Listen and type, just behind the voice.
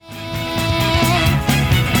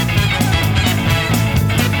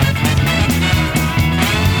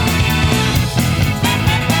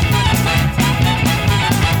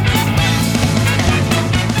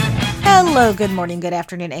Hello, good morning, good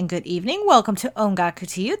afternoon, and good evening. Welcome to Ongaku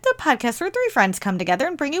to You, the podcast where three friends come together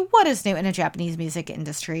and bring you what is new in the Japanese music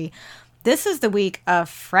industry. This is the week of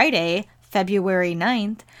Friday, February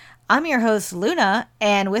 9th. I'm your host, Luna,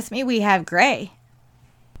 and with me we have Gray.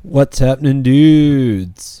 What's happening,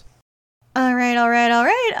 dudes? All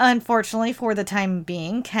right. Unfortunately, for the time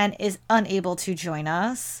being, Ken is unable to join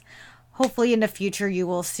us. Hopefully in the future you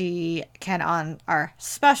will see Ken on our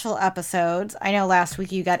special episodes. I know last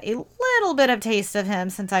week you got a little bit of taste of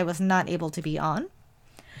him since I was not able to be on.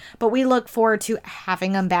 But we look forward to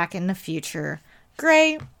having him back in the future.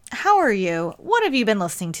 Gray, how are you? What have you been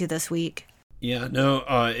listening to this week? Yeah, no,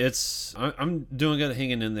 I'm doing good,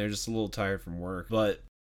 hanging in there, just a little tired from work. But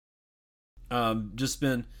just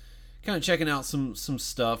been kind of checking out some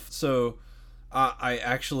stuff. So I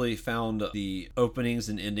actually found the openings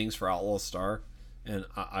and endings for Outlaw Star, and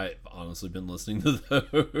I've honestly been listening to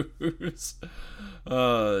those.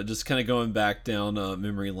 Just kind of going back down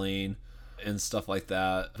memory lane and stuff like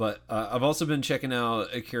that. But I've also been checking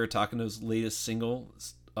out Akira Takano's latest single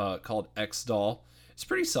called X Doll. It's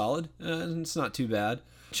pretty solid, and it's not too bad.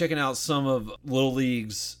 Checking out some of Little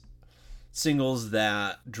League's singles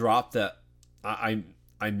that dropped that I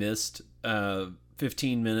missed.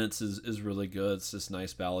 15 minutes is really good. It's this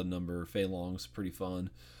nice ballad number. Fei Long's pretty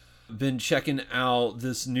fun. Been checking out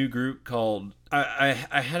this new group called... I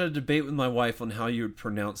had a debate with my wife on how you would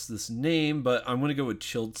pronounce this name, but I'm going to go with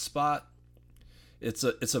Chilled Spot. It's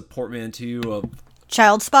a portmanteau of...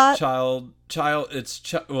 Child Spot? It's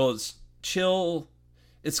chill...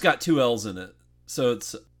 It's got two L's in it. So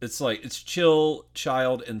it's chill,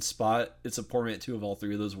 child, and spot. It's a portmanteau of all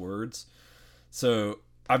three of those words. So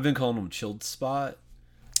I've been calling them Chilled Spot.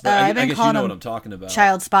 I guess you know what I'm talking about.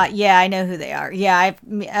 Child Spot. Yeah, I know who they are. Yeah,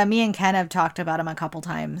 me and Ken have talked about them a couple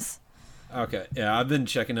times. Okay, yeah, I've been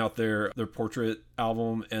checking out their Portrait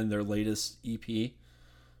album and their latest EP.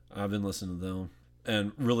 I've been listening to them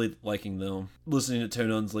and really liking them. Listening to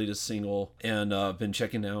Tonon's latest single, and been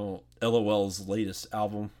checking out LOL's latest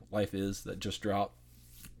album, Life Is, that just dropped,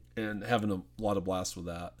 and having a lot of blast with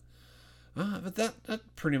that. But that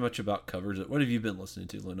pretty much about covers it. What have you been listening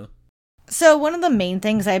to, Luna? So one of the main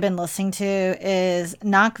things I've been listening to is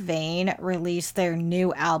Knock Vane released their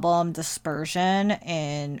new album, Dispersion,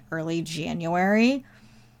 in early January.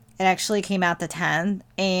 It actually came out the 10th,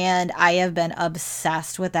 and I have been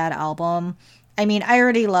obsessed with that album. I mean, I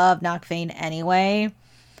already love Knock Vane anyway,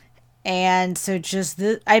 and so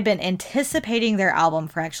I've been anticipating their album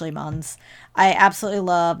for actually months. I absolutely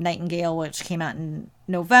love Nightingale, which came out in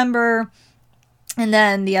November. And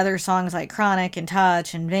then the other songs like Chronic and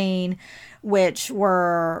Touch and Vain, which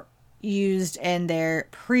were used in their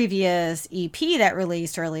previous EP that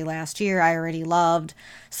released early last year, I already loved.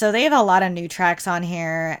 So they have a lot of new tracks on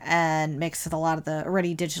here and mixed with a lot of the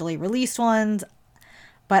already digitally released ones.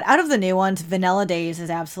 But out of the new ones, Vanilla Days is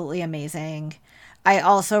absolutely amazing. I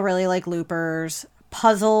also really like Loopers.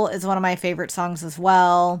 Puzzle is one of my favorite songs as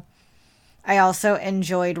well. I also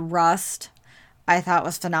enjoyed Rust. I thought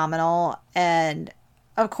was phenomenal. And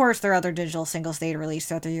of course, there are other digital singles they released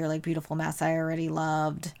throughout the year, like Beautiful Mess, I already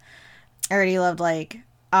loved. I already loved like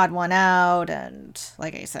Odd One Out and,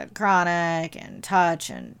 like I said, Chronic and Touch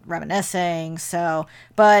and Reminiscing.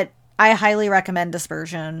 But I highly recommend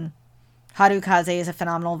Dispersion. Harukaze is a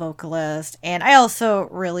phenomenal vocalist, and I also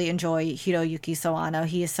really enjoy Hiroyuki Sawano.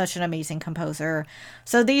 He is such an amazing composer.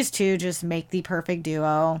 So these two just make the perfect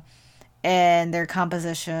duo in their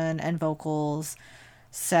composition and vocals.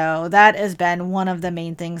 So that has been one of the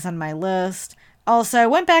main things on my list. Also, I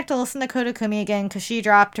went back to listen to Kodakumi again because she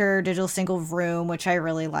dropped her digital single Vroom, which I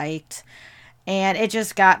really liked. And it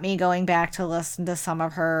just got me going back to listen to some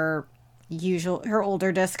of her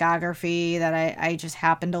older discography that I just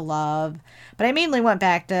happen to love. But I mainly went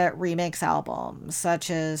back to remix albums,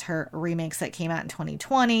 such as her remix that came out in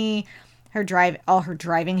 2020, all her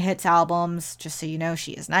Driving Hits albums, just so you know,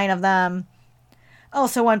 she has 9 of them.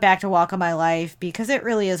 Also went back to Walk of My Life because it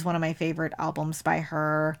really is one of my favorite albums by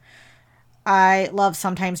her. I love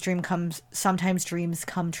Sometimes Dreams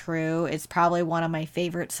Come True. It's probably one of my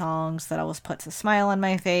favorite songs that always puts a smile on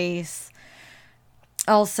my face.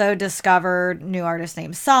 Also discovered new artist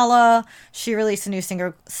named Sala. She released a new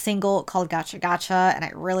single called Gotcha Gotcha, and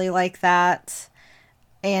I really like that.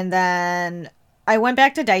 And then I went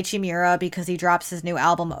back to Daichi Miura because he drops his new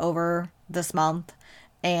album Over this month.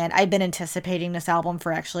 And I've been anticipating this album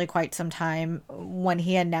for actually quite some time. When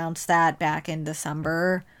he announced that back in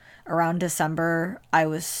around December, I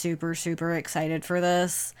was super, super excited for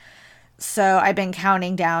this. So I've been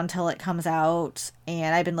counting down till it comes out,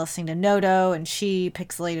 and I've been listening to Noto and She,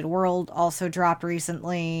 Pixelated World also dropped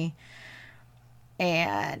recently.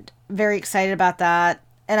 and very excited about that.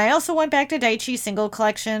 And I also went back to Daichi's single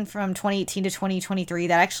collection from 2018 to 2023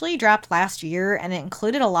 that actually dropped last year, and it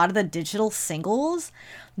included a lot of the digital singles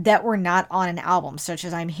that were not on an album, such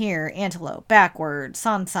as I'm Here, Antelope, Backward,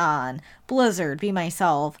 San San, Blizzard, Be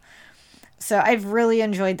Myself. So I've really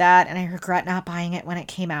enjoyed that, and I regret not buying it when it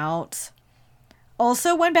came out.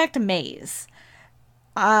 Also went back to Maze.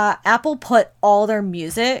 Apple put all their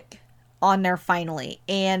music on there finally,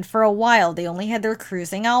 and for a while they only had their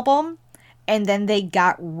Cruising album, and then they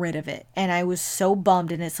got rid of it, and I was so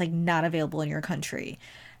bummed, and it's like not available in your country.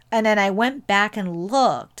 And then I went back and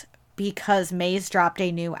looked because Maze dropped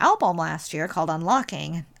a new album last year called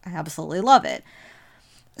Unlocking. I absolutely love it.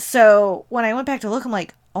 So when I went back to look, I'm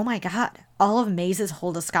like, oh my god, all of Maze's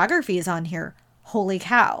whole discography is on here. Holy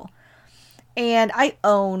cow. And I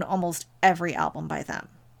own almost every album by them.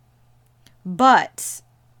 But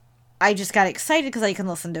I just got excited because I can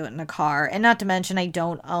listen to it in a car. And not to mention, I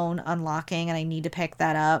don't own Unlocking and I need to pick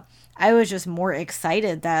that up. I was just more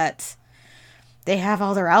excited that they have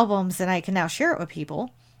all their albums and I can now share it with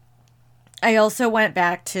people. I also went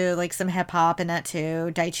back to like some hip hop and that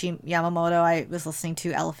too. Daichi Yamamoto, I was listening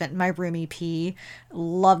to Elephant in My Room EP.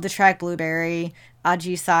 Love the track Blueberry.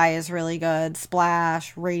 Aji Sai is really good.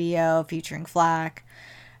 Splash, Radio featuring Flack.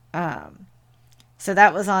 So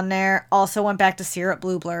that was on there. Also went back to Syrup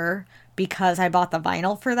Blue Blur because I bought the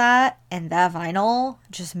vinyl for that. And that vinyl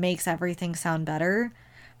just makes everything sound better.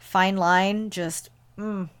 Fine Line, just...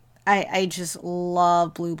 I just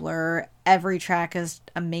love Blue Blur. Every track is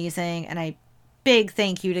amazing, and a big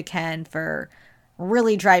thank you to Ken for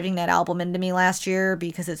really driving that album into me last year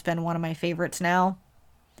because it's been one of my favorites now.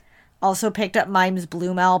 Also picked up Mime's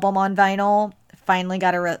Bloom album on vinyl. Finally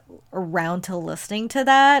got around to listening to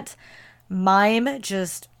that. Mime,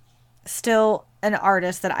 just still an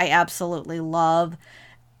artist that I absolutely love.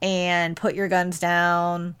 And Put Your Guns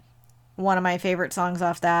Down, one of my favorite songs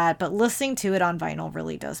off that, but listening to it on vinyl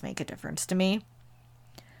really does make a difference to me.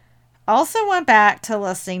 Also went back to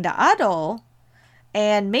listening to Idol,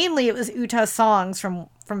 and mainly it was Uta's songs from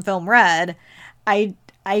Film Red. I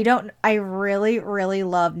really, really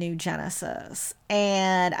love New Genesis,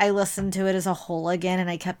 and I listened to it as a whole again, and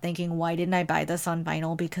I kept thinking, why didn't I buy this on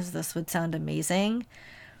vinyl? Because this would sound amazing.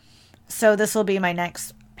 So this will be my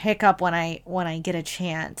next pick up when I get a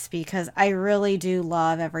chance, because I really do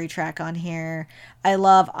love every track on here. I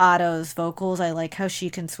love Otto's vocals. I like how she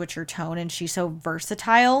can switch her tone, and she's so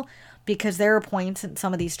versatile, because there are points in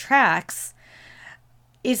some of these tracks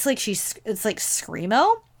it's like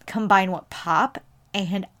screamo combined with pop,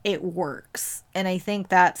 and it works. And I think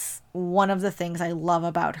that's one of the things I love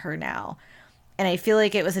about her now. And I feel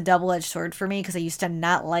like it was a double-edged sword for me because I used to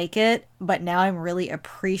not like it, but now I'm really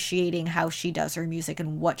appreciating how she does her music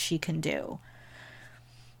and what she can do.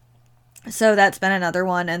 So that's been another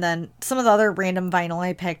one. And then some of the other random vinyl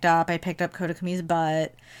I picked up Kodakami's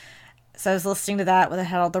Butt. So I was listening to that when it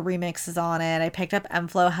had all the remixes on it. I picked up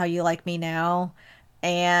M-Flow, How You Like Me Now.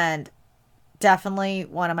 And definitely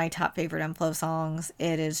one of my top favorite M-Flow songs.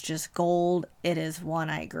 It is just gold. It is one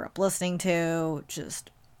I grew up listening to.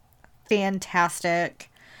 Just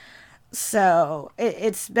fantastic. So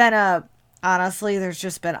it's been honestly, there's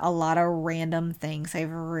just been a lot of random things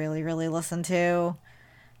I've really, really listened to.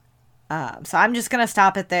 So I'm just going to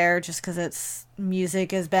stop it there just because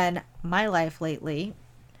music has been my life lately.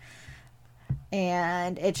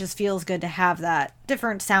 And it just feels good to have that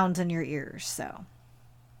different sounds in your ears. So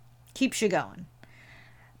keeps you going.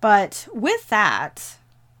 But with that,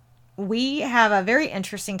 we have a very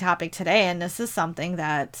interesting topic today. And this is something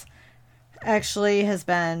that actually has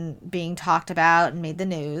been being talked about and made the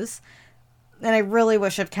news. And I really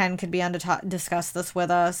wish if Ken could be on to discuss this with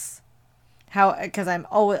us. Because I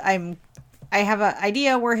have an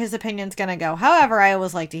idea where his opinion's going to go. However, I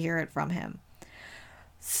always like to hear it from him.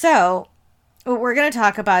 So what we're going to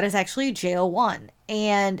talk about is actually JO1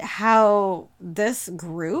 and how this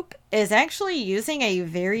group is actually using a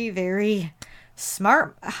very, very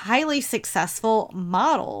smart, highly successful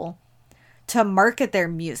model to market their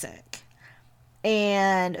music.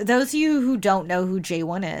 And those of you who don't know who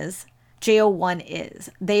JO1 is,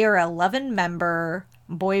 they are an 11-member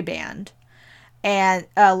boy band. And,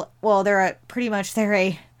 they're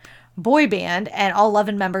a boy band, and all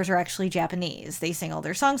 11 members are actually Japanese. They sing all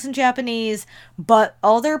their songs in Japanese, but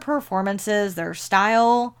all their performances, their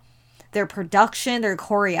style, their production, their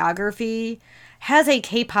choreography has a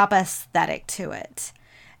K-pop aesthetic to it.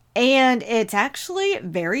 And it's actually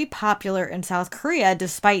very popular in South Korea,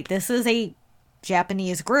 despite this is a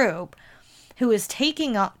Japanese group who is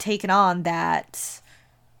taken on that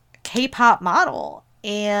K-pop model.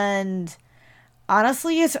 And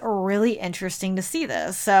honestly, it's really interesting to see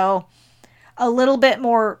this. So, a little bit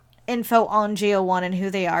more info on JO1 and who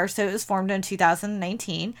they are. So, it was formed in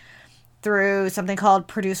 2019 through something called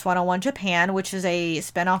Produce 101 Japan, which is a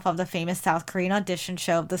spinoff of the famous South Korean audition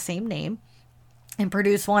show of the same name. And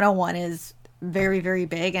Produce 101 is very, very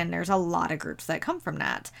big, and there's a lot of groups that come from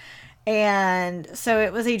that. And so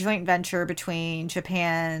it was a joint venture between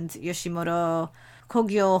Japan's Yoshimoto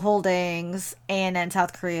Kogyo Holdings and then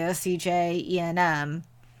South Korea CJ E&M.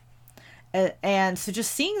 And so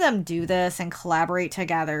just seeing them do this and collaborate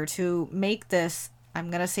together to make this, I'm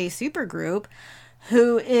going to say, super group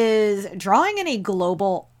who is drawing in a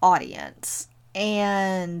global audience.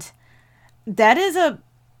 And that is a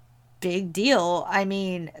big deal. I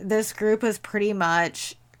mean, this group was pretty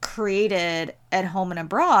much created at home and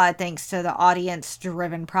abroad thanks to the audience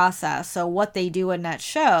driven process. So what they do in that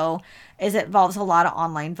show is it involves a lot of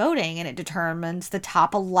online voting, and it determines the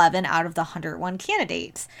top 11 out of the 101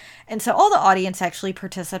 candidates. And so all the audience actually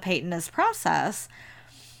participate in this process.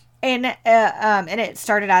 And it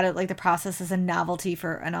started out at, like, the process as a novelty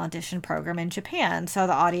for an audition program in Japan. So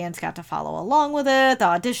the audience got to follow along with it, the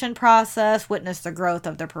audition process, witness the growth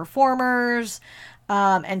of the performers,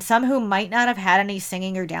 and some who might not have had any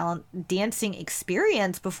singing or dancing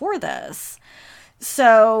experience before this.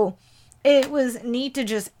 So it was neat to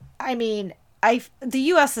just, I mean, the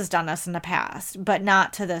U.S. has done this in the past, but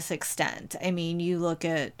not to this extent. I mean, you look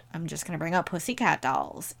at, I'm just going to bring up Pussycat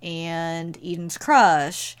Dolls and Eden's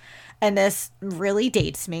Crush, and this really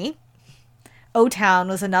dates me. O-Town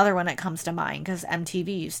was another one that comes to mind because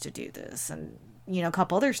MTV used to do this, and, you know, a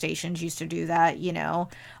couple other stations used to do that, you know,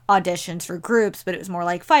 auditions for groups, but it was more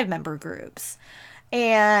like 5-member groups.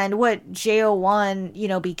 And what JO1, you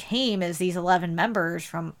know, became is these 11 members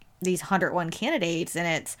from these 101 candidates, and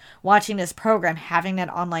it's watching this program, having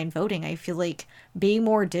that online voting. I feel like being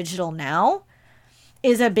more digital now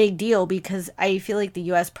is a big deal because I feel like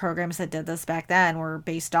the US programs that did this back then were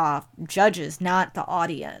based off judges, not the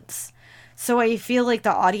audience. So I feel like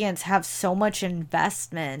the audience have so much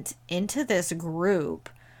investment into this group,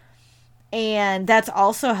 and that's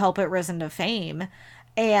also helped it risen to fame.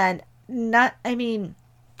 And not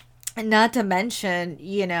to mention,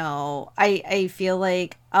 you know, I feel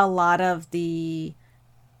like a lot of the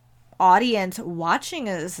audience watching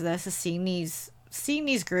this is seeing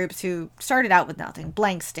these groups who started out with nothing,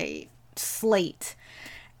 Blank State, Slate,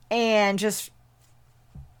 and just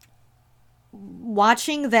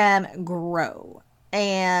watching them grow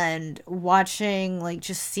and watching, like,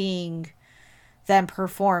 just seeing them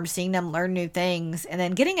perform, seeing them learn new things, and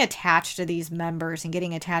then getting attached to these members and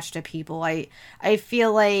getting attached to people. I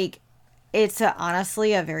feel like it's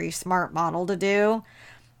honestly a very smart model to do,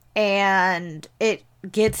 and it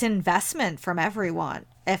gets investment from everyone.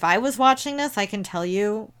 If I was watching this, I can tell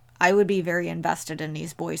you I would be very invested in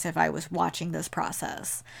these boys if I was watching this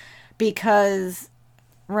process, because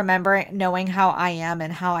knowing how I am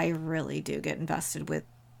and how I really do get invested with,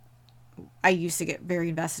 I used to get very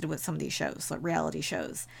invested with some of these shows, like reality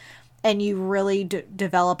shows, and you really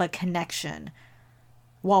develop a connection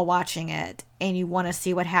while watching it, and you want to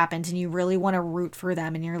see what happens, and you really want to root for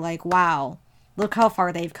them, and you're like, wow, look how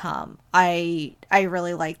far they've come. I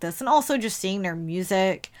really like this. And also just seeing their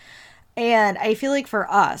music, and I feel like for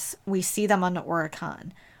us, we see them on the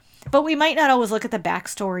Oricon, but we might not always look at the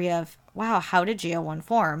backstory of, wow, how did JO1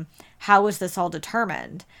 form? How was this all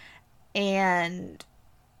determined? And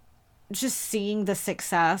just seeing the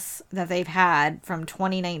success that they've had from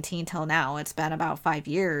 2019 till now, it's been about 5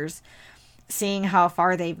 years, seeing how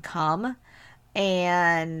far they've come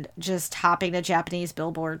and just topping the Japanese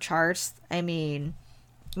Billboard charts. I mean,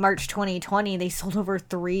 March 2020, they sold over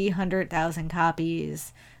 300,000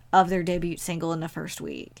 copies of their debut single in the first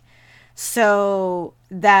week. So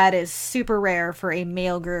that is super rare for a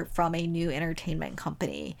male group from a new entertainment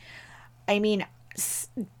company. I mean,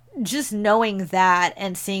 just knowing that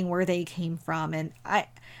and seeing where they came from. And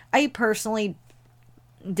I personally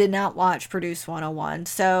did not watch Produce 101,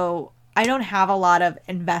 so I don't have a lot of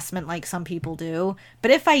investment like some people do.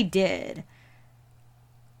 But if I did,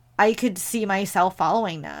 I could see myself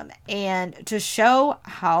following them. And to show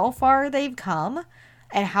how far they've come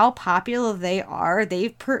and how popular they are,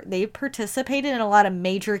 they've participated in a lot of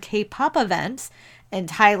major K-pop events in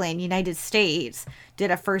Thailand, United States,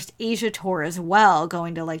 did a first Asia tour as well,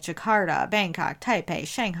 going to like Jakarta, Bangkok, Taipei,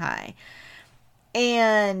 Shanghai.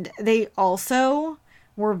 And they also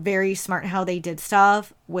were very smart in how they did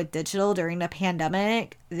stuff with digital during the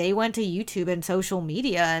pandemic. They went to YouTube and social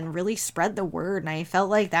media and really spread the word, and I felt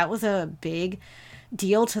like that was a big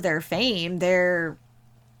deal to their fame.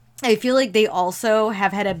 I feel like they also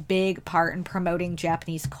have had a big part in promoting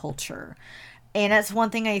Japanese culture. And that's one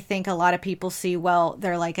thing I think a lot of people see. Well,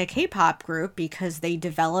 they're like a K-pop group because they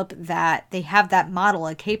develop that, they have that model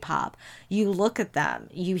of K-pop. You look at them,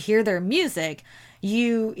 you hear their music,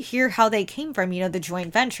 you hear how they came from, the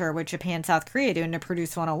joint venture with Japan, South Korea doing to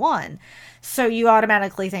Produce 101. So you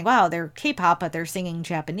automatically think, wow, they're K-pop, but they're singing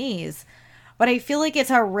Japanese. But I feel like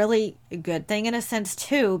it's a really good thing in a sense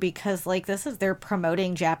too, because like they're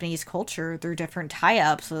promoting Japanese culture through different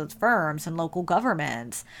tie-ups with firms and local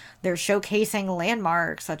governments. They're showcasing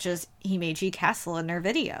landmarks such as Himeji Castle in their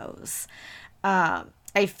videos.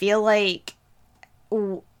 I feel like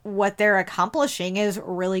what they're accomplishing is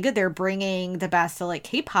really good. They're bringing the best of like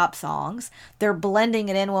K-pop songs. They're blending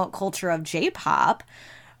it in with culture of J-pop,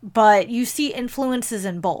 but you see influences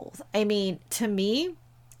in both. I mean, to me,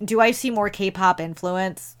 do I see more K-pop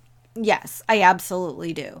influence? Yes, I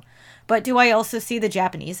absolutely do. But do I also see the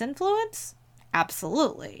Japanese influence?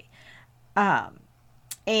 Absolutely.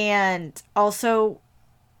 And also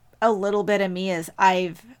a little bit of me is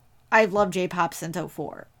I've loved J-pop since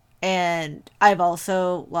 '04, and I've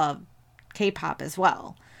also loved K-pop as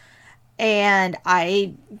well. And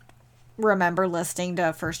I remember listening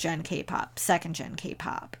to first gen K-pop, second gen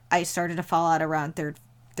K-pop. I started to fall out around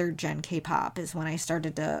third gen K-pop is when I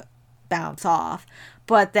started to bounce off.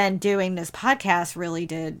 But then doing this podcast really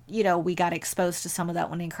did, we got exposed to some of that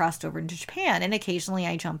when I crossed over into Japan, and occasionally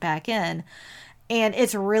I jump back in. And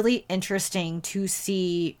it's really interesting to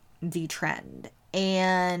see the trend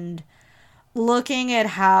and looking at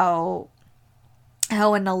how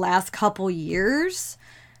in the last couple years,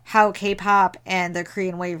 how K-pop and the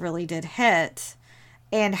Korean wave really did hit,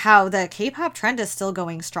 and how the K-pop trend is still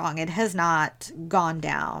going strong. It has not gone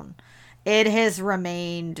down. It has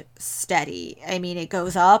remained steady. I mean, it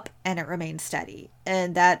goes up and it remains steady.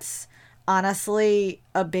 And that's honestly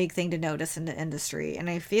a big thing to notice in the industry. And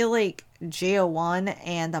I feel like JO1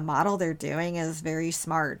 and the model they're doing is very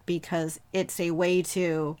smart, because it's a way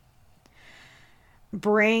to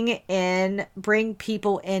bring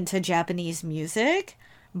people into Japanese music,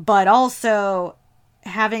 but also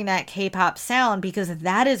having that K-pop sound, because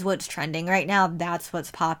that is what's trending right now. That's what's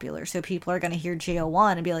popular. So people are going to hear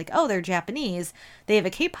JO1 and be like, oh, they're Japanese. They have a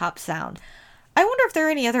K-pop sound. I wonder if there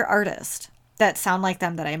are any other artists that sound like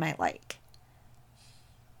them that I might like.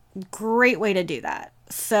 Great way to do that.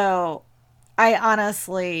 So I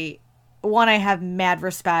honestly, I have mad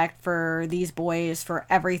respect for these boys for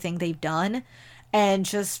everything they've done, and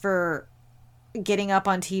just for getting up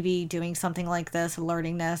on TV, doing something like this,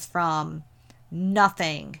 learning this from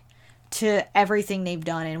nothing to everything they've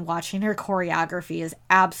done, and watching their choreography is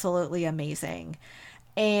absolutely amazing.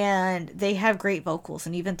 And they have great vocals,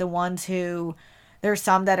 and even the ones who, there's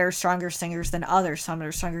some that are stronger singers than others, some that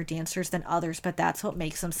are stronger dancers than others, but that's what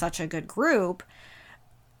makes them such a good group.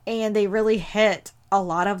 And they really hit a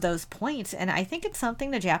lot of those points, and I think it's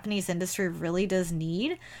something the Japanese industry really does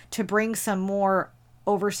need to bring some more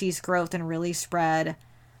overseas growth and really spread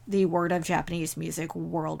the word of Japanese music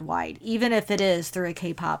worldwide, even if it is through a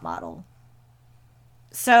K-pop model.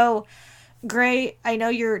 So, Gray, I know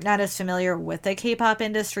you're not as familiar with the K-pop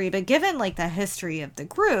industry, but given like the history of the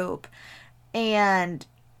group and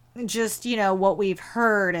just, what we've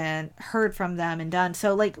heard from them and done.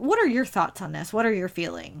 So, like, what are your thoughts on this? What are your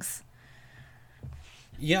feelings?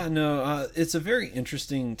 Yeah, no, it's a very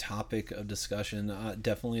interesting topic of discussion.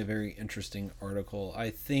 Definitely a very interesting article. I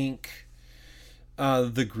think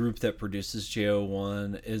the group that produces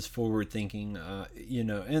JO1 is forward thinking,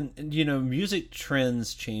 and music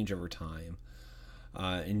trends change over time.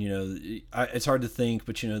 It's hard to think,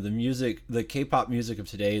 but the K-pop music of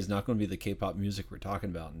today is not going to be the K-pop music we're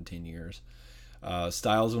talking about in 10 years.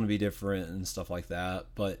 Styles going to be different and stuff like that.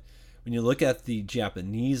 But when you look at the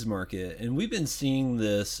Japanese market, and we've been seeing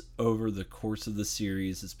this over the course of the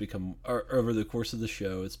series, over the course of the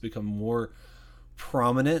show, it's become more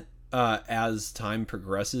prominent as time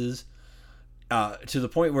progresses, to the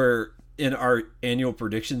point where in our annual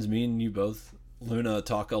predictions, me and you both, Luna,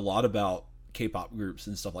 talk a lot about K-pop groups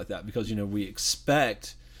and stuff like that, because we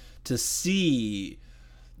expect to see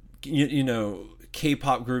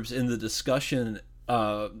K-pop groups in the discussion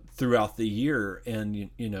throughout the year, and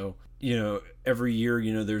every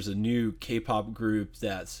year there's a new K-pop group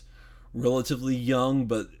that's relatively young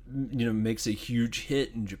but makes a huge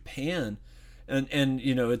hit in Japan, and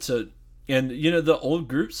the old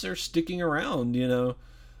groups are sticking around.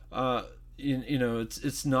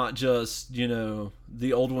 It's not just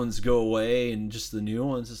the old ones go away and just the new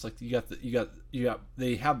ones. It's like you got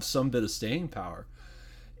they have some bit of staying power,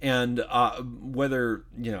 and whether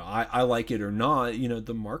I like it or not,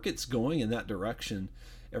 the market's going in that direction.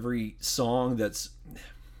 Every song that's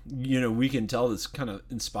we can tell it's kind of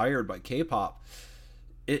inspired by K-pop,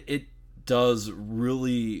 it does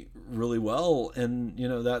really, really well. And,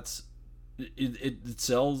 it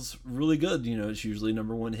sells really good. It's usually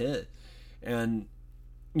number one hit. And,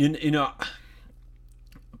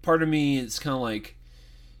 part of me, it's kind of like,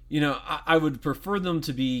 I would prefer them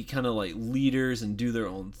to be kind of like leaders and do their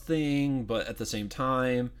own thing, but at the same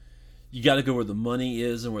time, you got to go where the money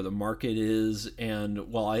is and where the market is.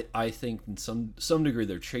 And while I think in some degree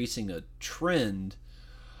they're chasing a trend,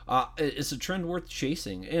 it's a trend worth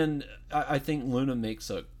chasing. And I think Luna makes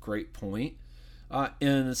a great point.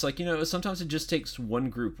 And it's like, sometimes it just takes one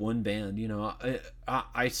group, one band.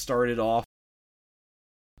 I started off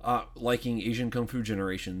liking Asian Kung Fu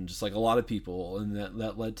Generation, just like a lot of people, and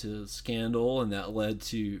that led to Scandal, and that led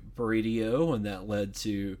to Radio, and that led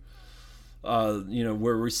to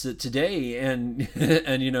where we sit today. And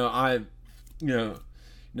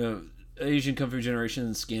Asian Kung Fu Generation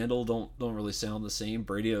and Scandal don't really sound the same.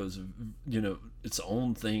 Radio is its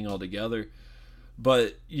own thing altogether.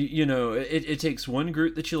 But it takes one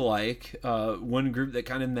group that you like, one group that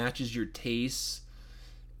kind of matches your tastes,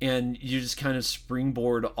 and you just kind of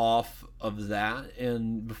springboard off of that,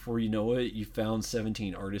 and before you know it, you found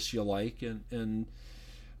 17 artists you like, and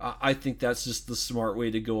I think that's just the smart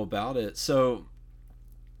way to go about it. So,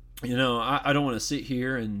 I don't want to sit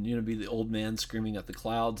here and be the old man screaming at the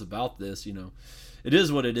clouds about this. It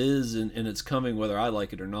is what it is, and it's coming whether I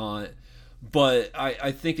like it or not. But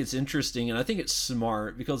I think it's interesting, and I think it's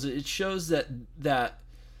smart, because it shows that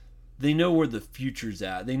they know where the future's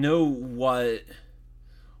at. They know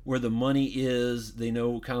where the money is. They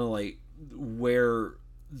know kind of like where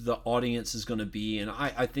the audience is going to be. And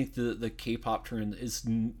I think the K-pop trend is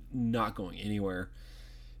not going anywhere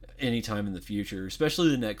anytime in the future, especially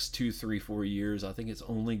the next 2, 3, 4 years. I think it's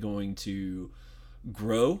only going to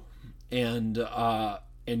grow, and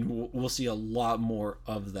we'll see a lot more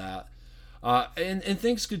of that. And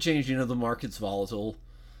things could change. The market's volatile.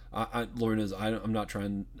 Lorna's. I'm not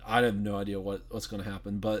trying. I have no idea what's going to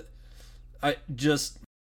happen. But I just,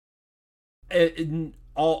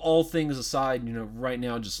 all things aside, right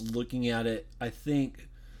now, just looking at it, I think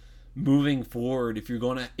moving forward, if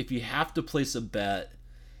you have to place a bet,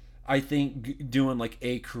 I think doing like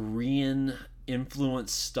a Korean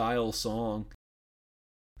influence style song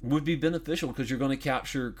would be beneficial, because you're going to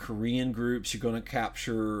capture Korean groups. You're going to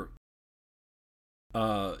capture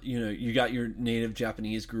you got your native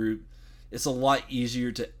Japanese group. It's a lot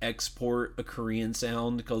easier to export a Korean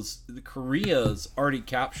sound, because Korea's already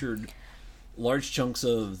captured large chunks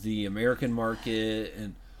of the American market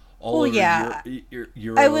and all over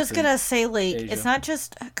Europe. I was gonna say, like, Asia. It's not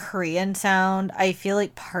just a Korean sound. I feel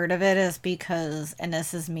like part of it is because, and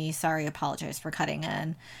this is me, sorry, apologize for cutting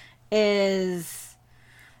in, is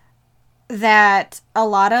that a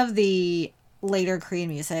lot of the later Korean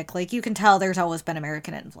music, like, you can tell there's always been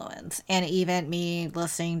American influence. And even me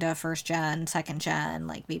listening to first gen, second gen,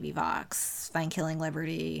 like Baby Vox, Fine Killing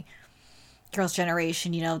Liberty, Girls'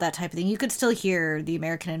 Generation, that type of thing, you could still hear the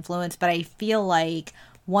American influence. But I feel like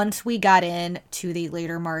once we got into the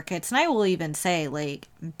later markets, and I will even say, like,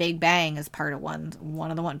 Big Bang is part of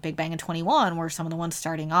one of the Big Bang and 21 were some of the ones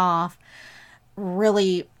starting off,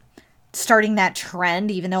 really starting that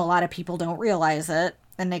trend, even though a lot of people don't realize it,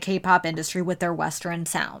 in the K-pop industry with their Western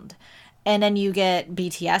sound. And then you get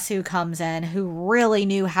BTS, who comes in, who really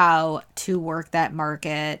knew how to work that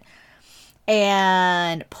market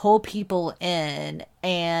and pull people in,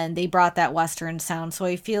 and they brought that Western sound. So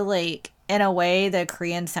I feel like, in a way, the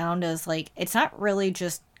Korean sound is like, it's not really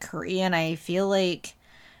just Korean. I feel like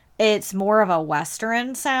it's more of a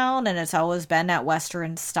Western sound, and it's always been that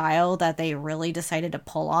Western style that they really decided to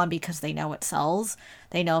pull on, because they know it sells.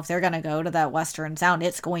 They know if they're going to go to that Western sound,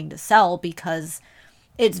 it's going to sell, because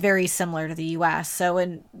it's very similar to the US. So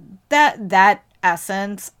in that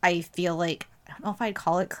essence, I feel like, I don't know if I'd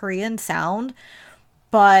call it Korean sound,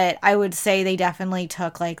 but I would say they definitely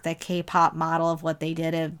took like the K-pop model of what they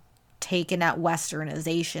did, of taking that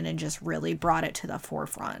Westernization and just really brought it to the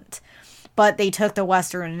forefront. But they took the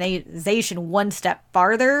Westernization one step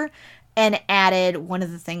farther and added one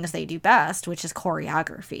of the things they do best, which is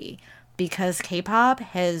choreography. Because K-pop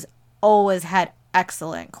has always had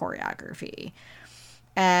excellent choreography.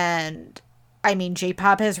 And, I mean,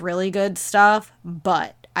 J-pop has really good stuff,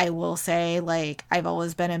 but I will say, like, I've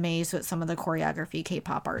always been amazed with some of the choreography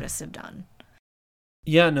K-pop artists have done.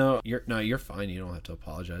 Yeah, you're fine. You don't have to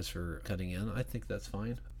apologize for cutting in. I think that's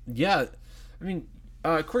fine. Yeah, I mean,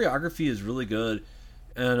 choreography is really good,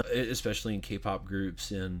 and especially in K-pop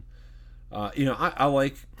groups. And I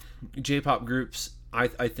like J-pop groups. I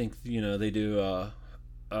think they do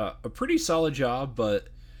a pretty solid job, but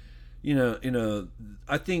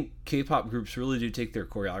I think K-pop groups really do take their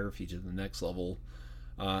choreography to the next level,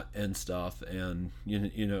 and stuff. And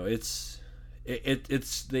it's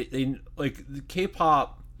they like the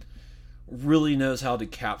K-pop really knows how to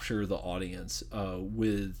capture the audience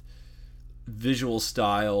with visual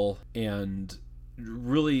style, and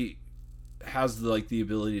really has the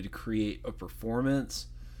ability to create a performance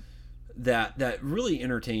that really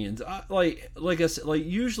entertains. Like I said,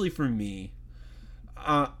 usually for me,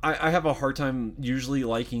 I have a hard time usually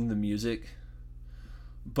liking the music,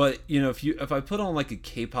 but if I put on a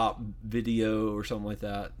K-pop video or something like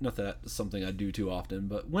that, not that it's something I do too often,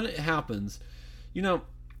 but when it happens,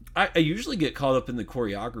 I usually get caught up in the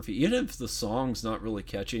choreography, even if the song's not really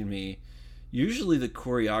catching me. Usually the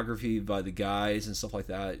choreography by the guys and stuff like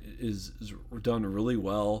that is done really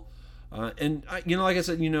well. And like I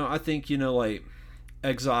said, I think the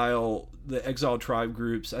Exile Tribe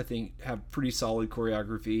groups, I think, have pretty solid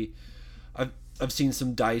choreography. I've seen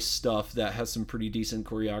some Dice stuff that has some pretty decent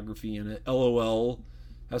choreography in it. LOL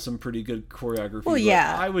has some pretty good choreography. Well,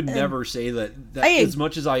 yeah, I would never say that as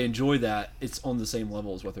much as I enjoy that, it's on the same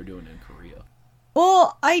level as what they're doing in Korea.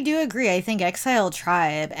 Well, I do agree. I think Exile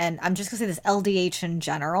Tribe, and I'm just going to say this, LDH in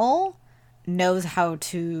general, knows how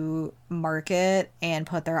to market and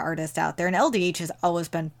put their artists out there. And LDH has always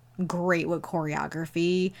been great with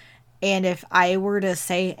choreography. And if I were to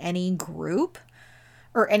say any group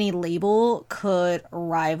or any label could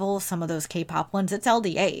rival some of those K-pop ones, it's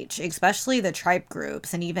LDH, especially the Tribe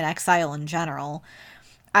groups and even Exile in general.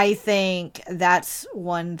 I think that's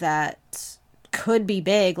one that could be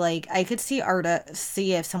big. I could see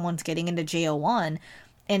if someone's getting into JO1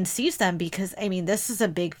 and sees them, because this is a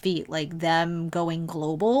big feat, them going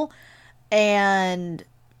global and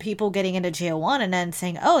people getting into JO1 and then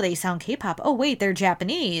saying, oh, they sound K-pop, oh wait, they're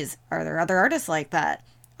Japanese, are there other artists like that?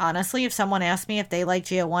 Honestly, if someone asked me if they like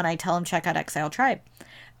JO1, I tell them check out Exile Tribe,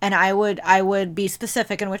 and I would be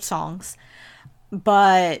specific in which songs,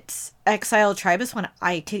 but Exile Tribe is one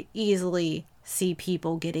I could easily see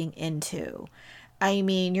people getting into.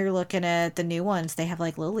 You're looking at the new ones. They have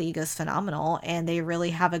Lil League is phenomenal, and they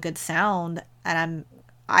really have a good sound. And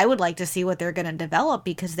I would like to see what they're going to develop,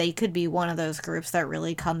 because they could be one of those groups that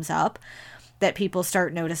really comes up, that people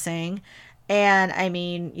start noticing. And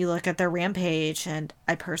you look at their Rampage, and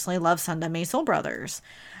I personally love Sundame Soul Brothers,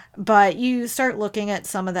 but you start looking at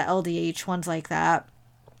some of the LDH ones like that,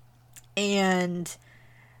 and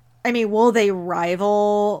will they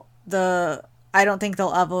rival the? I don't think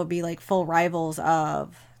they'll ever be full rivals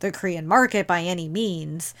of the Korean market by any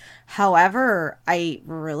means. However, I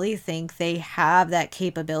really think they have that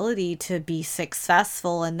capability to be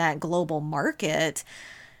successful in that global market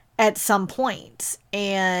at some point.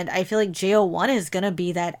 And I feel like JO1 is going to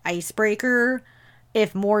be that icebreaker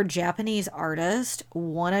if more Japanese artists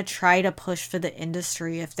want to try to push for the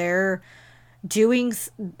industry. If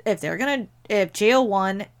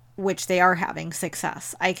JO1, which they are having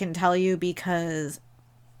success, I can tell you, because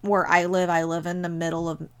where I live in the middle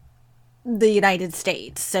of the United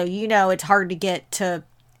States. So, it's hard to get to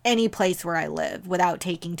any place where I live without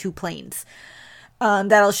taking 2 planes.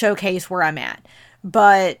 That'll showcase where I'm at.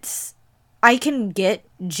 But I can get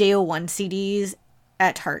JO1 CDs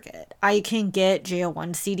at Target. I can get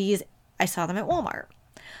JO1 CDs. I saw them at Walmart.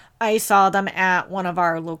 I saw them at one of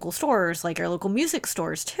our local stores, our local music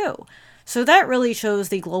stores too. So that really shows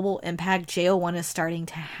the global impact JO1 is starting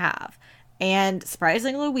to have. And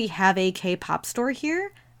surprisingly, we have a K-pop store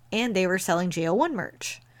here, and they were selling JO1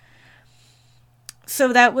 merch.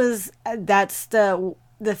 So that's the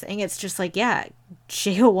thing. It's just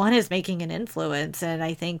JO1 is making an influence, and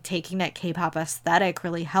I think taking that K-pop aesthetic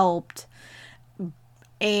really helped.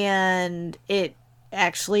 And it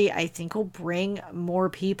actually, I think, will bring more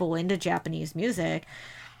people into Japanese music.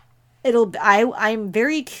 I'm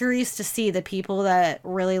very curious to see the people that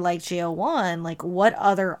really like JO1, what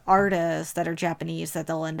other artists that are Japanese that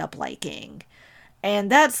they'll end up liking. And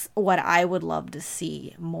that's what I would love to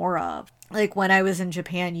see more of. When I was in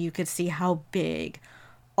Japan, you could see how big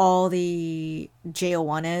all the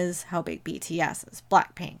JO1 is, how big BTS is,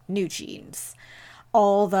 Blackpink, New Jeans,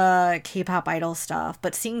 all the K-pop idol stuff.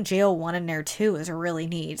 But seeing JO1 in there too is really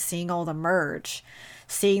neat. Seeing all the merch,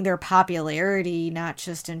 seeing their popularity, not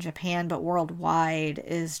just in Japan, but worldwide,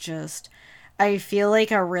 is just, I feel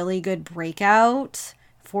like a really good breakout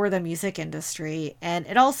for the music industry. And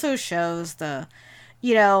it also shows that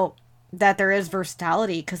there is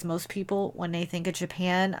versatility, because most people, when they think of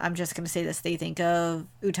Japan, I'm just going to say this, they think of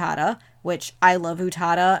Utada, which I love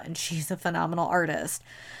Utada, and she's a phenomenal artist.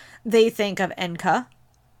 They think of Enka,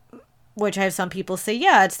 which I have some people say,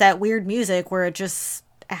 yeah, it's that weird music where it just,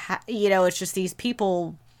 it's just these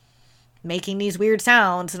people making these weird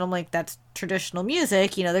sounds. And I'm like, that's traditional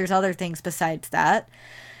music. You know, there's other things besides that.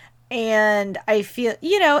 And I feel,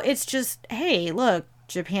 you know, it's just, hey, look,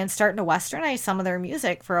 Japan's starting to westernize some of their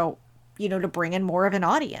music for, you know, to bring in more of an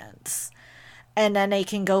audience. And then they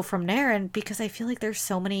can go from there. And because I feel like there's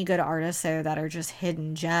so many good artists there that are just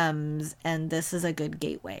hidden gems, and this is a good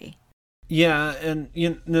gateway. Yeah, and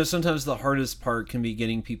you know, sometimes the hardest part can be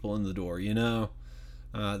getting people in the door, you know.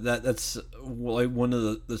 That's like one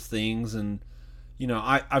of the things. And you know,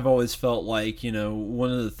 I've always felt like, you know,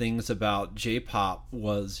 one of the things about J-pop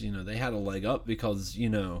was, you know, they had a leg up because, you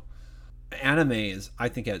know, anime is, I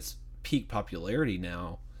think, at its peak popularity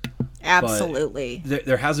now. Absolutely.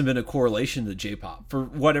 There hasn't been a correlation to J-pop for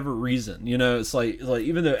whatever reason. You know, it's like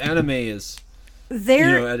even though anime is there,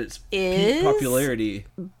 you know, at its peak popularity,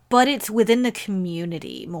 but it's within the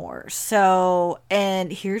community more. So,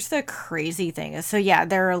 and here's the crazy thing. So yeah,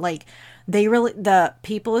 they're like, the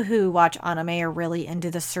people who watch anime are really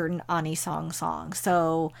into the certain Anisong song.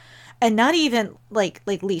 So, and not even like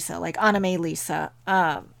Lisa, like anime Lisa,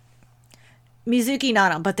 Mizuki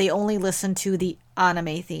Nana, but they only listen to the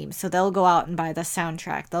anime theme. So they'll go out and buy the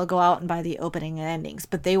soundtrack. They'll go out and buy the opening and endings,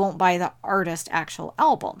 but they won't buy the artist actual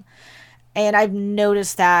album. And I've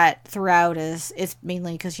noticed that throughout is it's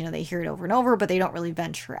mainly because, you know, they hear it over and over, but they don't really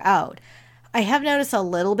venture out. I have noticed a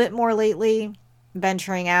little bit more lately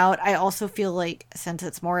venturing out. I also feel like since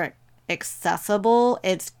it's more accessible,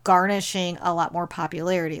 it's garnishing a lot more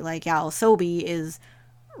popularity. Like Yaosobi is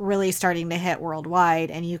really starting to hit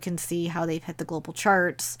worldwide, and you can see how they've hit the global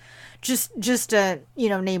charts. Just to, you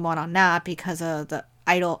know, name one on that because of the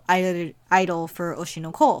idol for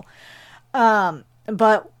Oshinoko.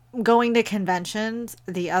 But going to conventions,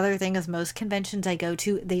 the other thing is most conventions I go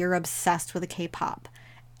to, they are obsessed with the K-pop.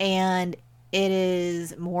 And it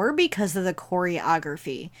is more because of the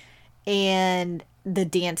choreography and the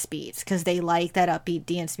dance beats, because they like that upbeat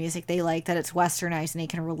dance music. They like that it's westernized and they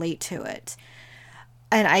can relate to it.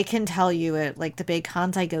 And I can tell you, it like the big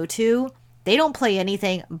cons I go to, they don't play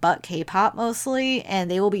anything but K-pop mostly,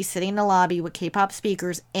 and they will be sitting in the lobby with K-pop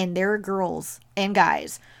speakers, and there are girls and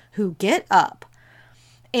guys who get up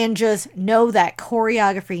and just know that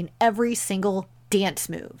choreography in every single dance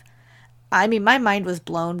move. I mean, my mind was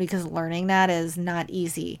blown because learning that is not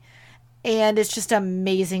easy. And it's just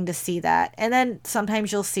amazing to see that. And then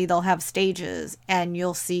sometimes you'll see they'll have stages and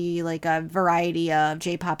you'll see like a variety of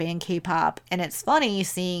J-pop and K-pop. And it's funny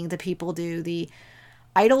seeing the people do the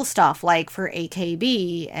idol stuff like for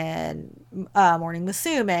AKB and Morning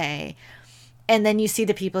Musume. And then you see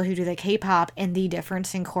the people who do the K-pop, and the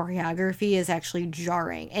difference in choreography is actually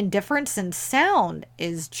jarring. And difference in sound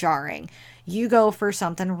is jarring. You go for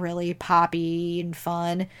something really poppy and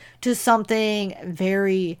fun to something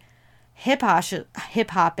very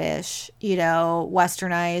hip-hop-ish, you know,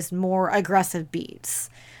 westernized, more aggressive beats.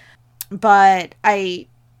 But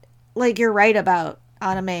you're right about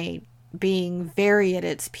anime being very at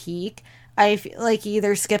its peak. I feel like you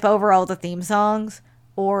either skip over all the theme songs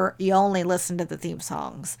or you only listen to the theme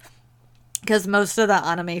songs. Because most of the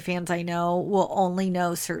anime fans I know will only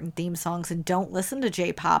know certain theme songs and don't listen to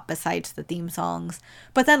J-pop besides the theme songs,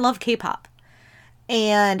 but then love K-pop.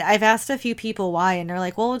 And I've asked a few people why, and they're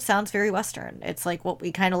like, well, it sounds very Western. It's like what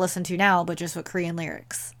we kind of listen to now, but just with Korean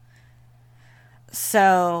lyrics.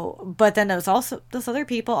 So, but then those other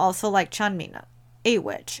people also like Chanmina,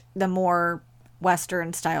 A-Witch, the more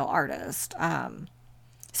Western style artist.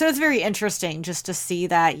 So it's very interesting just to see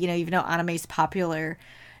that, you know, even though anime's popular,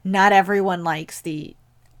 not everyone likes the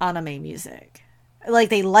anime music. Like,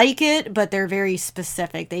 they like it, but they're very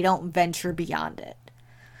specific. They don't venture beyond it.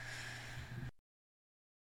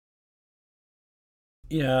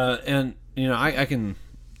 Yeah, and, you know, I can,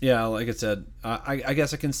 yeah, like I said, I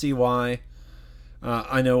guess I can see why.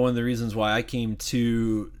 I know one of the reasons why I came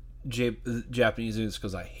to Japanese is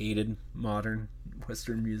because I hated modern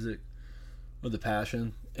Western music with a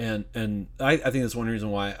passion. And I think that's one reason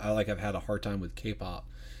why I've had a hard time with K-pop.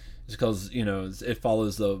 Is because, you know, it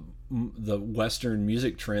follows the Western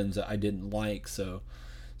music trends that I didn't like. So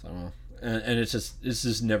I don't know. And it's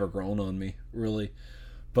just never grown on me, really.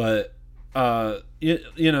 But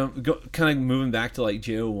you know, kind of moving back to like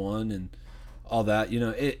JO1 and all that, you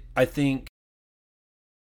know, I think,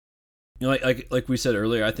 you know, like we said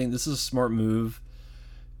earlier, I think this is a smart move.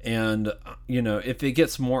 And, you know, if it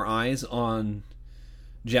gets more eyes on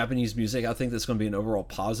Japanese music, I think that's going to be an overall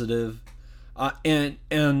positive. And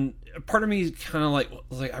part of me kind of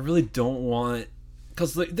like I really don't want,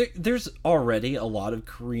 because there's already a lot of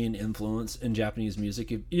Korean influence in Japanese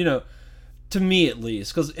music, you know, to me at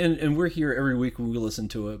least, because and we're here every week when we listen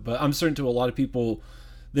to it, but I'm certain to a lot of people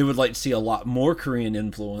they would like to see a lot more Korean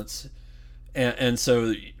influence And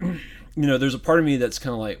so, there's a part of me that's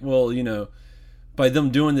kind of like, well, by them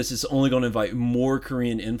doing this, it's only going to invite more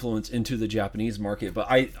Korean influence into the Japanese market. But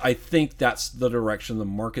I think that's the direction the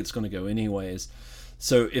market's going to go anyways.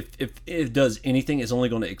 So if it does anything, it's only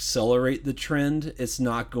going to accelerate the trend. It's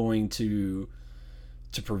not going to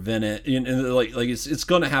prevent it. And like it's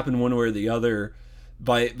going to happen one way or the other.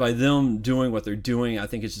 By them doing what they're doing, I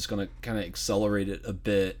think it's just going to kind of accelerate it a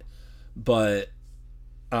bit. But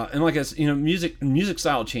and like I said, music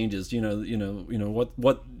style changes.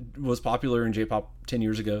 What was popular in J-pop 10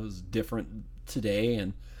 years ago is different today,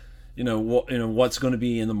 and what's going to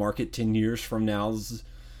be in the market 10 years from now is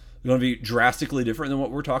going to be drastically different than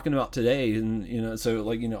what we're talking about today. And so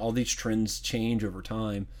like all these trends change over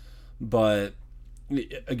time. But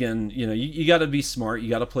again, you got to be smart. You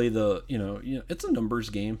got to play the it's a numbers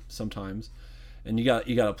game sometimes, and you got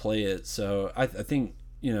to play it. So I think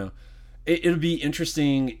it'll be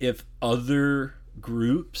interesting if other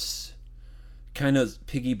groups kind of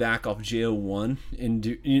piggyback off JO1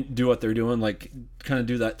 and do what they're doing, like kind of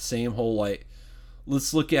do that same whole like,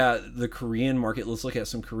 let's look at the Korean market, let's look at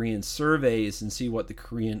some Korean surveys and see what the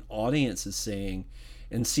Korean audience is saying,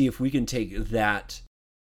 and see if we can take that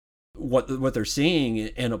what they're saying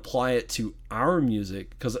and apply it to our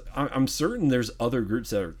music, because I'm certain there's other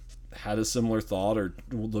groups that had a similar thought or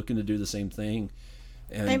looking to do the same thing.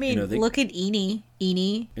 And, I mean, look at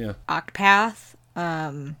ENI, yeah. Octopath.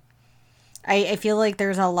 I feel like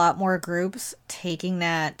there's a lot more groups taking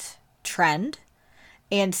that trend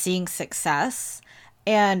and seeing success,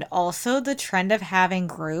 and also the trend of having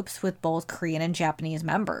groups with both Korean and Japanese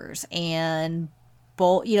members, and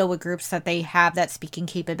both, with groups that they have that speaking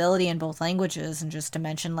capability in both languages. And just to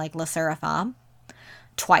mention, like La Seraphim,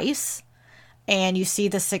 Twice, and you see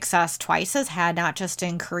the success Twice has had, not just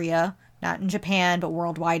in Korea, not in Japan, but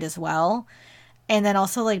worldwide as well. And then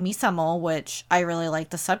also like Misamo, which I really like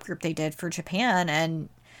the subgroup they did for Japan. And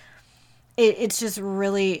it's just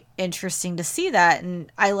really interesting to see that.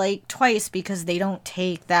 And I like Twice because they don't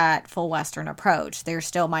take that full Western approach. They're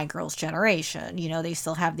still my girl's generation. They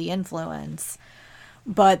still have the influence.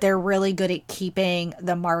 But they're really good at keeping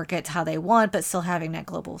the markets how they want, but still having that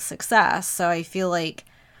global success. So I feel like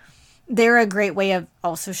they're a great way of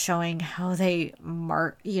also showing how they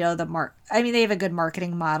they have a good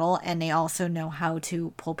marketing model, and they also know how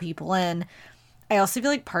to pull people in. I also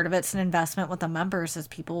feel like part of it's an investment with the members, as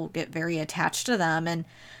people get very attached to them. And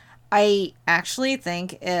I actually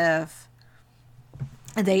think if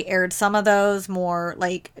they aired some of those more,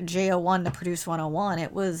 like JO1 to Produce 101,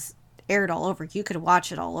 it was aired all over. You could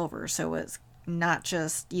watch it all over. So it's not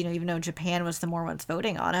just, even though Japan was the more ones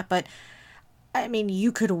voting on it, but I mean,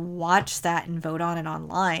 you could watch that and vote on it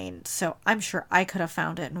online. So I'm sure I could have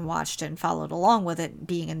found it and watched it and followed along with it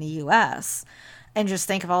being in the US. And just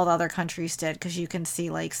think of all the other countries did, because you can see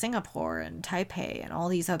like Singapore and Taipei and all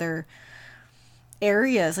these other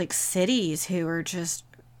areas, like cities,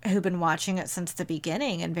 who've been watching it since the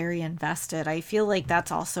beginning and very invested. I feel like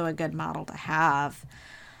that's also a good model to have,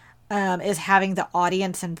 is having the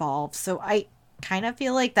audience involved. So I kind of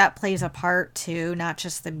feel like that plays a part too, not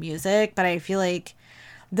just the music, but I feel like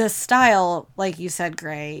the style, like you said,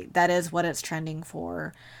 Gray, that is what it's trending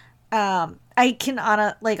for. I can,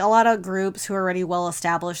 like a lot of groups who are already well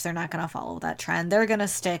established, they're not going to follow that trend. They're going to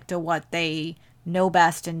stick to what they know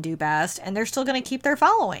best and do best, and they're still going to keep their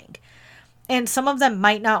following. And some of them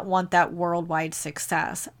might not want that worldwide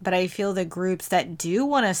success, but I feel the groups that do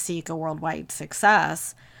want to seek a worldwide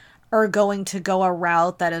success are going to go a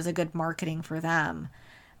route that is a good marketing for them.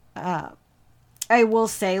 I will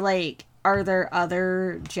say, like, are there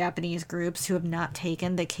other Japanese groups who have not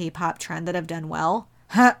taken the K-pop trend that have done well?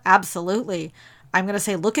 Absolutely. I'm going to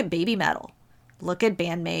say, look at Baby Metal. Look at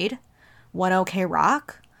Band-Maid. One OK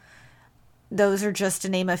Rock. Those are just to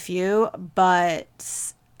name a few,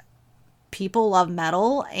 but people love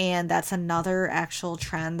metal, and that's another actual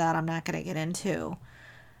trend that I'm not going to get into,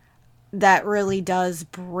 that really does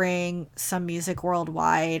bring some music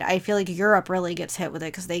worldwide. I feel like Europe really gets hit with it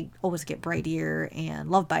because they always get Bright Ear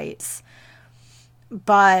and Love Bites.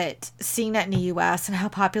 But seeing that in the US and how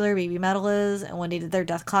popular Baby Metal is, and when they did their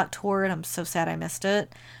Death Clock tour, and I'm so sad I missed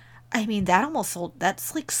it. I mean,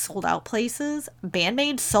 that's like sold out places.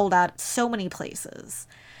 Band-Maid sold out so many places.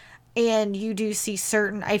 And you do see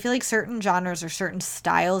I feel like certain genres or certain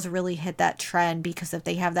styles really hit that trend because if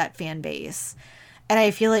they have that fan base. And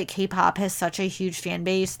I feel like K-pop has such a huge fan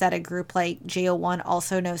base that a group like JO1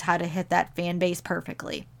 also knows how to hit that fan base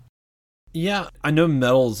perfectly. Yeah, I know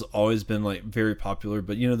metal's always been like very popular,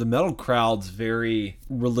 but the metal crowd's very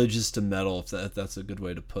religious to metal, if that's a good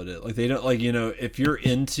way to put it. Like they don't like, if you're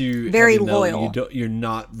into Very heavy metal, loyal. you're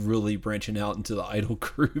not really branching out into the idol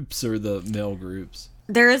groups or the male groups.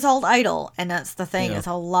 There is Alt Idol, and that's the thing, Yeah. is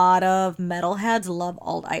a lot of metalheads love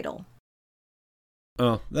Alt Idol.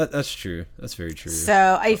 Oh, that's true. That's very true.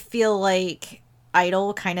 So I feel like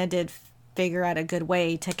Idol kind of did figure out a good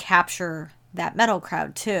way to capture that metal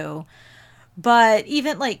crowd too. But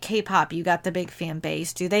even like K-pop, you got the big fan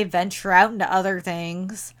base. Do they venture out into other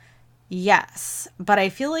things? Yes. But I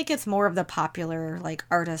feel like it's more of the popular like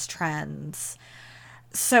artist trends.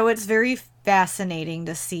 So it's very fascinating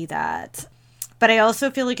to see that. But I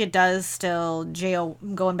also feel like it does still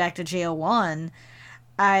going back to JO1,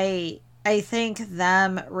 I think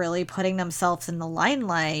them really putting themselves in the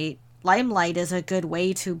limelight is a good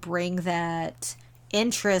way to bring that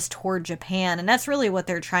interest toward Japan, and that's really what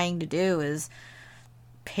they're trying to do, is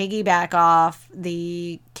piggyback off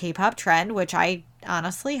the K-pop trend, which I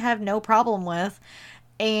honestly have no problem with,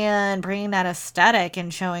 and bringing that aesthetic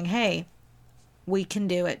and showing, hey, we can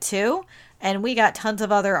do it too. And we got tons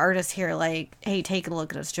of other artists here like, hey, take a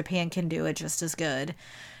look at us. Japan can do it just as good.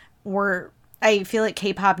 I feel like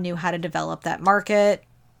K-pop knew how to develop that market.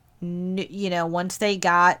 Once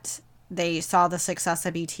they saw the success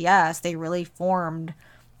of BTS, they really formed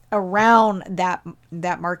around that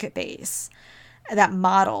market base, that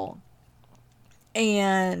model.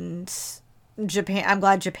 And Japan, I'm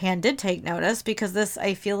glad Japan did take notice, because this,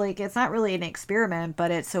 I feel like it's not really an experiment,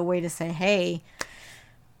 but it's a way to say, hey,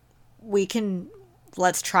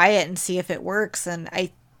 let's try it and see if it works. And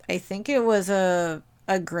I think it was a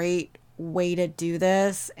great way to do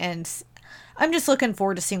this, and I'm just looking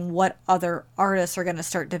forward to seeing what other artists are going to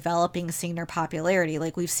start developing, seeing their popularity.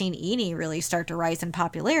 Like we've seen ENI really start to rise in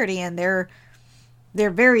popularity, and they're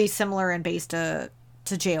very similar in base to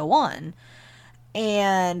JO1,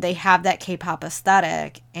 and they have that K-pop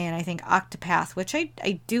aesthetic. And I think Octopath, which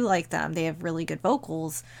I do like them, they have really good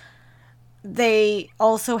vocals. They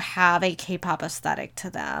also have a K-pop aesthetic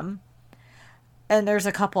to them, and there's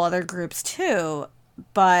a couple other groups too.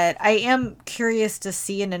 But I am curious to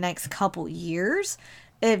see in the next couple years,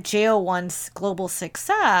 if JO1's global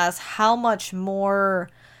success, how many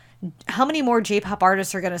more J-pop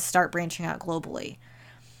artists are going to start branching out globally.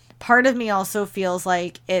 Part of me also feels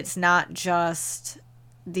like it's not just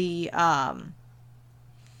the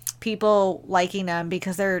people liking them,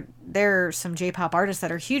 because there are some J-pop artists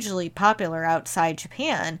that are hugely popular outside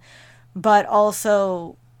Japan, but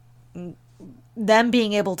also them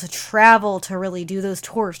being able to travel to really do those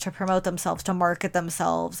tours, to promote themselves, to market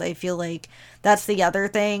themselves. I feel like that's the other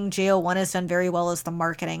thing JO1 has done very well, is the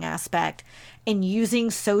marketing aspect and using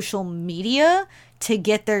social media to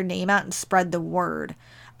get their name out and spread the word.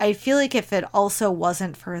 I feel like if it also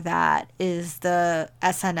wasn't for that, is the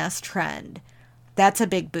SNS trend. That's a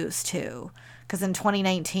big boost too, because in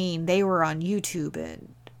 2019 they were on YouTube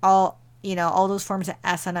and all those forms of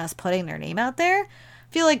SNS putting their name out there.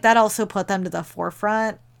 Feel like that also put them to the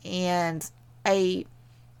forefront, and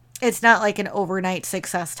it's not like an overnight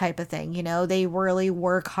success type of thing, they really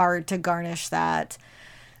work hard to garnish that.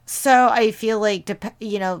 So I feel like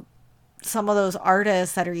some of those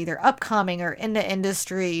artists that are either upcoming or in the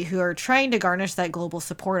industry who are trying to garnish that global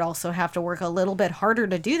support also have to work a little bit harder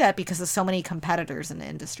to do that, because of so many competitors in the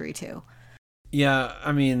industry too. Yeah,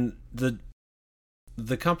 I mean,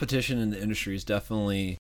 the competition in the industry is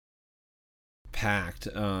definitely packed,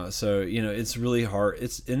 so it's really hard.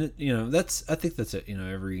 It's in it, I think that's it.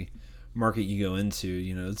 Every market you go into,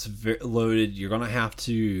 it's very loaded. You're gonna have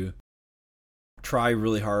to try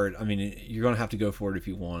really hard. I mean, you're gonna have to go for it if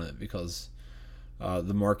you want it, because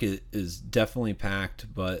the market is definitely packed.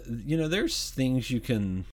 But there's things you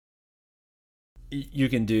can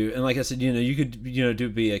do, and like I said, you could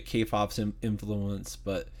be a K-pop influence,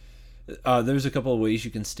 but there's a couple of ways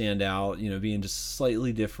you can stand out, being just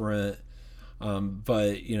slightly different.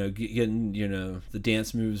 But getting the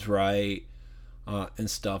dance moves right, and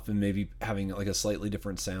stuff, and maybe having like a slightly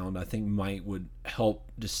different sound, I think would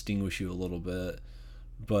help distinguish you a little bit.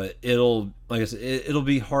 But like I said, it'll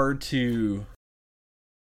be hard to.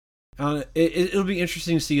 It'll be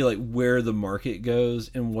interesting to see like where the market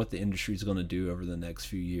goes and what the industry is going to do over the next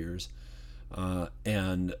few years,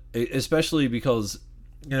 and especially because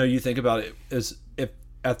you think about it as if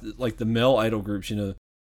at like the male idol groups,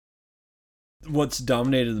 what's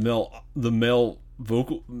dominated the male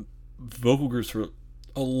vocal groups for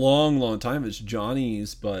a long time is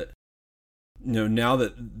Johnny's, but now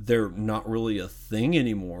that they're not really a thing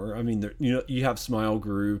anymore. I mean, you have Smile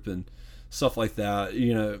Group and stuff like that.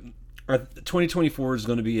 2024 is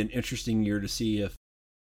going to be an interesting year to see if,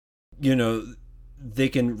 you know, they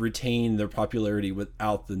can retain their popularity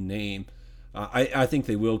without the name. I think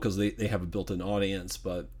they will, because they have a built-in audience,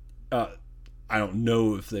 but I don't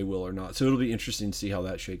know if they will or not. So it'll be interesting to see how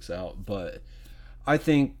that shakes out. But I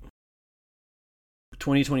think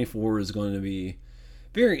 2024 is going to be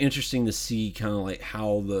very interesting to see kind of like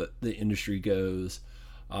how the industry goes.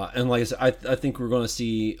 And like I said, I think we're going to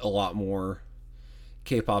see a lot more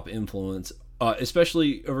K-pop influence,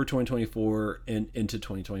 especially over 2024 and into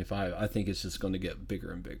 2025. I think it's just going to get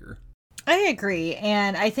bigger and bigger. I agree.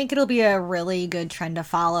 And I think it'll be a really good trend to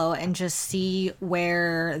follow and just see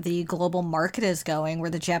where the global market is going,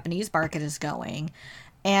 where the Japanese market is going.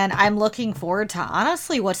 And I'm looking forward to,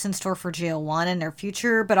 honestly, what's in store for JO1 in their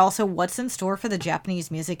future, but also what's in store for the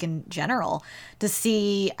Japanese music in general, to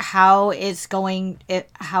see how it's going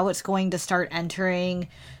to start entering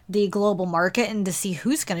the global market, and to see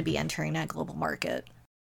who's going to be entering that global market.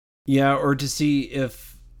 Yeah, or to see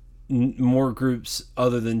if more groups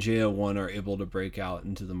other than JO1 are able to break out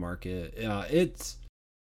into the market.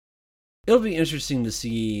 It'll be interesting to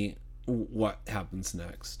see what happens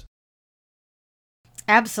next.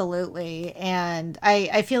 Absolutely. And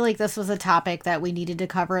I feel like this was a topic that we needed to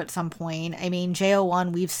cover at some point. I mean,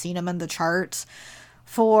 JO1, we've seen them in the charts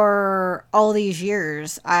for all these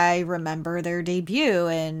years. I remember their debut,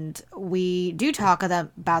 and we do talk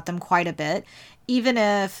about them quite a bit. Even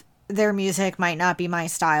if their music might not be my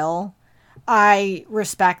style, I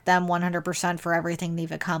respect them 100% for everything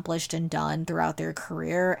they've accomplished and done throughout their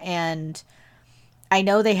career. And I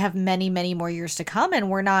know they have many, many more years to come, and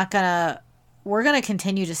we're going to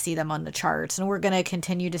continue to see them on the charts, and we're going to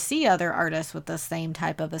continue to see other artists with the same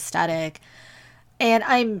type of aesthetic. And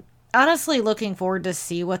I'm honestly looking forward to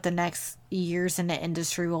see what the next years in the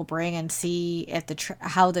industry will bring, and see if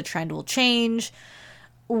how the trend will change.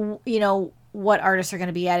 You know, what artists are going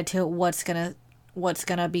to be added to it, what's going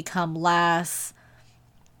to become less.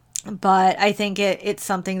 But I think it's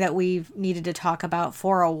something that we've needed to talk about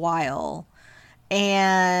for a while.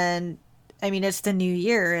 And I mean, it's the new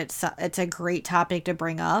year. It's a great topic to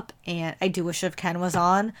bring up, and I do wish if Ken was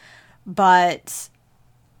on, but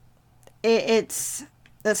it's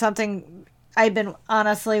something I've been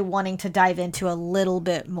honestly wanting to dive into a little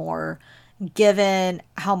bit more, given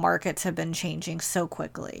how markets have been changing so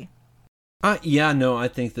quickly. Yeah, no, I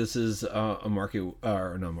think this is a market,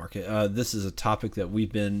 or not market. This is a topic that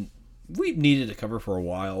we've needed to cover for a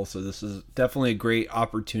while. So this is definitely a great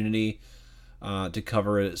opportunity to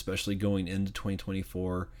cover it, especially going into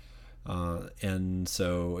 2024. And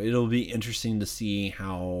so it'll be interesting to see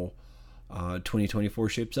how 2024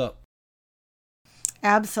 shapes up.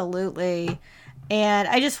 Absolutely. And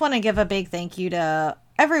I just want to give a big thank you to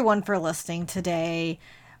everyone for listening today.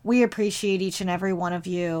 We appreciate each and every one of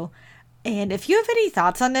you. And if you have any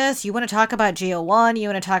thoughts on this, you want to talk about JO1, you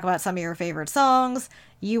want to talk about some of your favorite songs,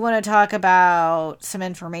 you want to talk about some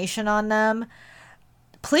information on them,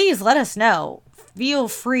 please let us know. Feel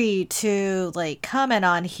free to comment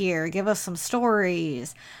on here, give us some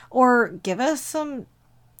stories, or give us some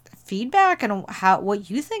feedback on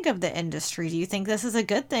what you think of the industry. Do you think this is a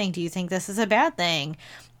good thing? Do you think this is a bad thing?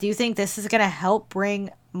 Do you think this is going to help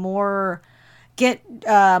get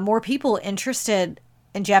more people interested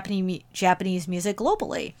in Japanese music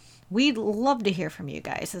globally? We'd love to hear from you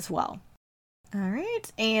guys as well. All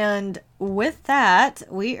right, and with that,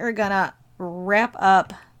 we are gonna wrap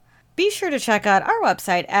up. Be sure to check out our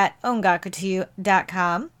website at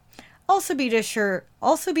ongakutoyou.com. Also be sure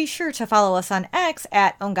to follow us on X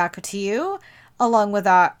at ongakutoyou, along with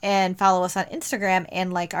and follow us on Instagram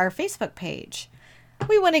and like our Facebook page.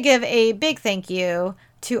 We want to give a big thank you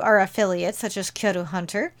to our affiliates, such as Kyoto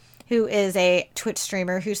Hunter, who is a Twitch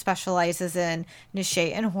streamer who specializes in niche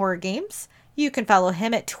and horror games. You can follow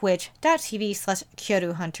him at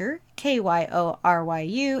twitch.tv/KyotoHunter,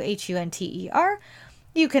 KYORYUHUNTER.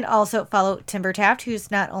 You can also follow Timber Taft,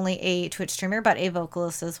 who's not only a Twitch streamer, but a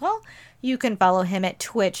vocalist as well. You can follow him at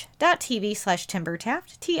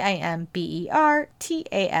twitch.tv/TimberTaft,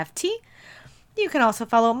 TIMBERTAFT. You can also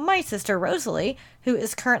follow my sister Rosalie, who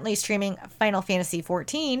is currently streaming Final Fantasy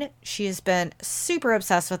XIV. She has been super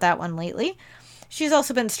obsessed with that one lately. She's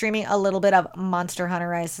also been streaming a little bit of Monster Hunter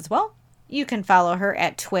Rise as well. You can follow her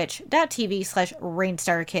at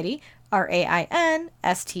twitch.tv/RainstarKitty,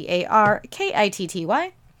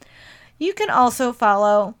 RAINSTARKITTY. You can also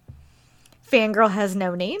follow Fangirl Has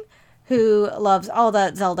No Name, who loves all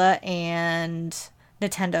that Zelda and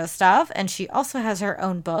Nintendo stuff, and she also has her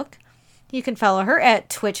own book. You can follow her at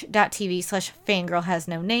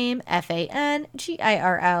twitch.tv/fangirlhasnoname,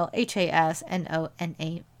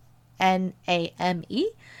 FANGIRLHASNONAME.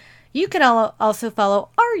 You can also follow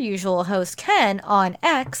our usual host Ken on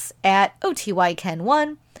X at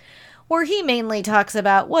OTYKen1, where he mainly talks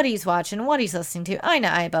about what he's watching, what he's listening to, Ina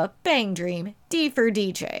Iba, Bang Dream, D for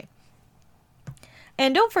DJ.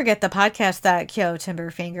 And don't forget the podcast that Kyo, Timber,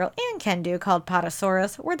 Fangirl, and Ken do called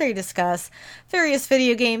Potosaurus, where they discuss various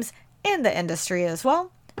video games and the industry as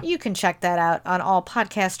well. You can check that out on all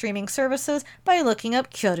podcast streaming services by looking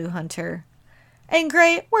up Kyoru Hunter. And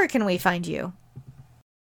Gray, where can we find you?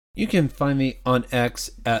 You can find me on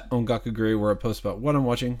X at OngakуGray, where I post about what I'm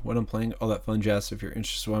watching, what I'm playing, all that fun jazz. If you're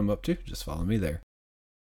interested in what I'm up to, just follow me there.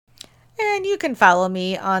 And you can follow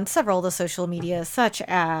me on several of the social media, such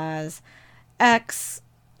as X,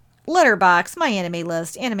 Letterboxd, My Anime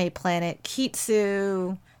List, Anime Planet,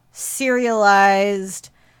 Kitsu, Serialized,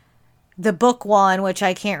 the book one, which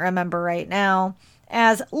I can't remember right now,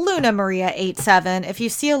 as Luna Maria 87. If you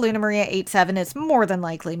see a Luna Maria 87, it's more than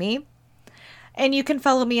likely me. And you can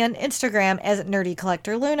follow me on Instagram as Nerdy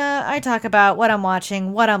Collector Luna. I talk about what I'm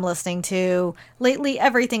watching, what I'm listening to. Lately,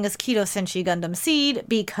 everything is Keto Senshi Gundam Seed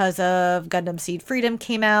because of Gundam Seed Freedom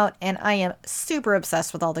came out, and I am super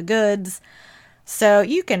obsessed with all the goods. So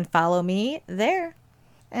you can follow me there.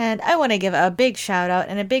 And I want to give a big shout out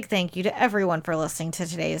and a big thank you to everyone for listening to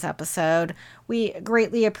today's episode. We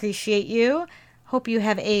greatly appreciate you. Hope you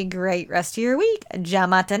have a great rest of your week.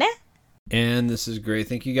 Jamatane. And this is great.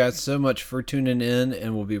 Thank you guys so much for tuning in,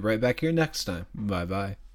 and we'll be right back here next time. Bye-bye.